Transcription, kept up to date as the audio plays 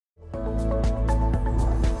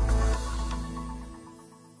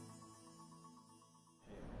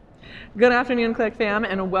Good afternoon, Qlik fam,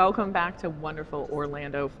 and welcome back to wonderful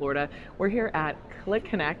Orlando, Florida. We're here at Qlik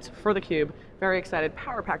Connect for theCUBE. Very excited,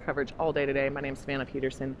 power pack coverage all day today. My name's Savannah,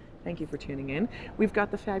 Peterson. Thank you for tuning in. We've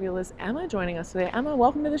got the fabulous Emma joining us today. Emma,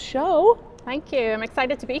 welcome to the show. Thank you, I'm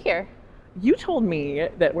excited to be here. You told me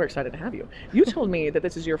that, we're excited to have you. You told me that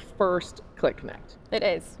this is your first Qlik Connect. It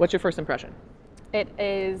is. What's your first impression? It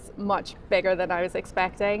is much bigger than I was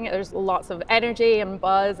expecting. There's lots of energy and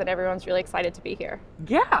buzz and everyone's really excited to be here.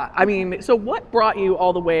 Yeah, I mean, so what brought you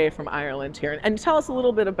all the way from Ireland here? And tell us a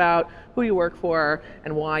little bit about who you work for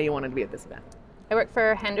and why you wanted to be at this event. I work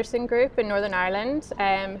for Henderson Group in Northern Ireland,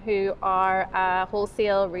 who are a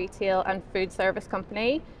wholesale, retail and food service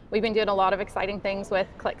company. We've been doing a lot of exciting things with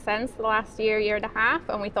Qlik Sense the last year and a half,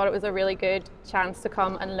 and we thought it was a really good chance to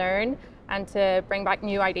come and learn and to bring back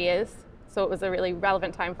new ideas. So it was a really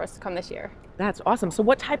relevant time for us to come this year. That's awesome. So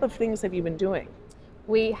what type of things have you been doing?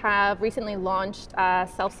 We have recently launched a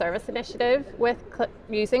self-service initiative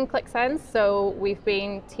using Qlik Sense. So we've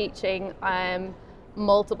been teaching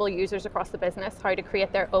multiple users across the business how to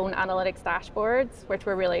create their own analytics dashboards, which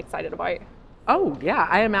we're really excited about. Oh yeah,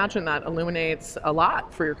 I imagine that illuminates a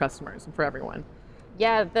lot for your customers and for everyone.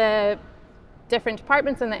 Yeah, the different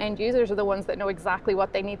departments and the end users are the ones that know exactly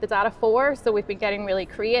what they need the data for. So we've been getting really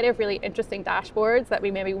creative, really interesting dashboards that we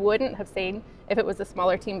maybe wouldn't have seen if it was a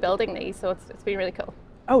smaller team building these. So it's been really cool.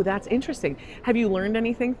 Oh, that's interesting. Have you learned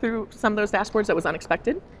anything through some of those dashboards that was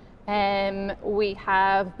unexpected? We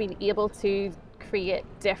have been able to create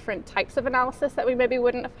different types of analysis that we maybe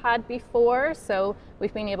wouldn't have had before. So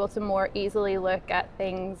we've been able to more easily look at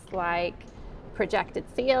things like projected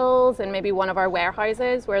sales, and maybe one of our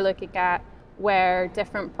warehouses, we're looking at where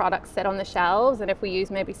different products sit on the shelves, and if we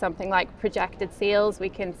use maybe something like projected sales, we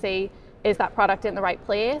can see, is that product in the right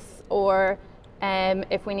place, or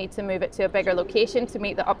if we need to move it to a bigger location to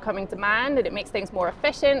meet the upcoming demand, and it makes things more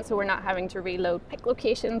efficient, so we're not having to reload pick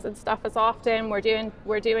locations and stuff as often. We're doing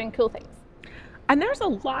cool things. And there's a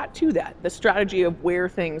lot to that, the strategy of where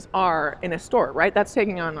things are in a store, right? That's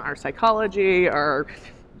taking on our psychology, our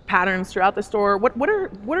patterns throughout the store. What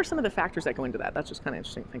are some of the factors that go into that? That's just kind of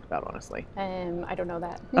interesting to think about, honestly. I don't know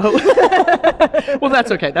that. Oh. Well,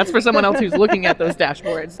 that's okay. That's for someone else who's looking at those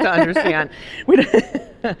dashboards to understand.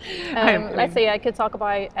 Let's see, I could talk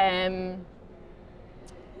about, let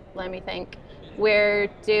me think. We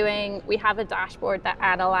have a dashboard that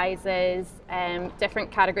analyzes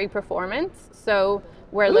different category performance. So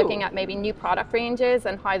we're looking at maybe new product ranges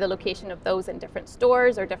and how the location of those in different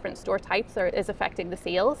stores or different store types is affecting the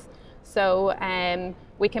sales. So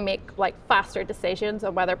we can make like faster decisions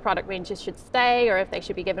on whether product ranges should stay or if they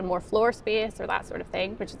should be given more floor space or that sort of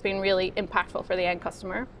thing, which has been really impactful for the end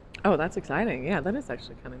customer. Oh, that's exciting. Yeah, that is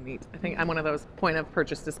actually kind of neat. I think I'm one of those point of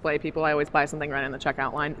purchase display people. I always buy something right in the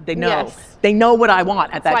checkout line. They know. Yes. They know what I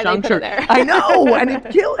want at that juncture. There. I know,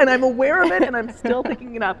 and I'm aware of it, and I'm still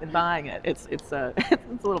picking it up and buying it. It's a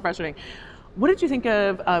little frustrating. What did you think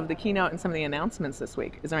of the keynote and some of the announcements this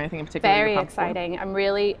week? Is there anything in particular? Very exciting. I'm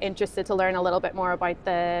really interested to learn a little bit more about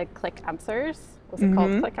the Qlik Answers. Was it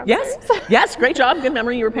called Qlik Answers? Yes, yes, great job, good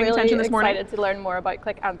memory. You were paying attention this morning. Really excited to learn more about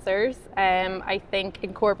Qlik Answers. I think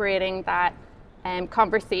incorporating that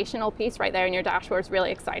conversational piece right there in your dashboard is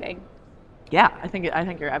really exciting. Yeah, I think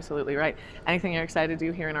you're absolutely right. Anything you're excited to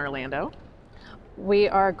do here in Orlando? We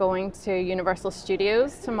are going to Universal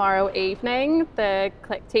Studios tomorrow evening. The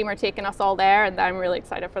Qlik team are taking us all there, and I'm really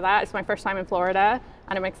excited for that. It's my first time in Florida,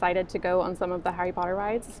 and I'm excited to go on some of the Harry Potter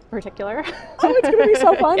rides in particular. Oh, it's going to be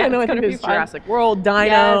so fun. Yeah, I know, I think it's Jurassic World,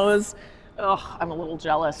 dinos. Yes. Oh, I'm a little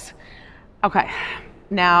jealous. Okay,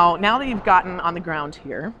 now that you've gotten on the ground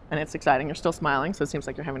here, and it's exciting, you're still smiling, so it seems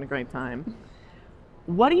like you're having a great time.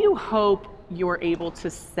 What do you hope you're able to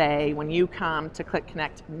say when you come to Qlik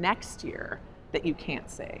Connect next year that you can't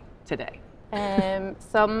say today?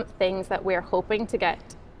 Some things that we're hoping to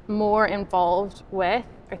get more involved with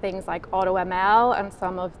are things like AutoML and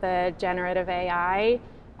some of the generative AI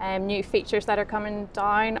new features that are coming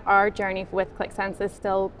down. Our journey with Qlik Sense is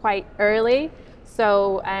still quite early,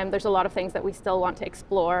 so there's a lot of things that we still want to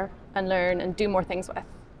explore and learn and do more things with.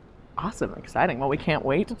 Awesome, exciting. Well, we can't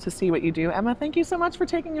wait to see what you do. Emma, thank you so much for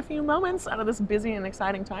taking a few moments out of this busy and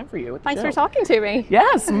exciting time for you. Thanks for talking to me.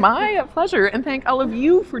 Yes, my pleasure. And thank all of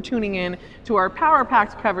you for tuning in to our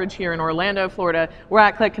power-packed coverage here in Orlando, Florida. We're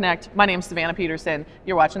at Qlik Connect. My name's Savannah Peterson.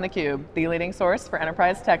 You're watching theCUBE, the leading source for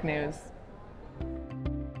enterprise tech news.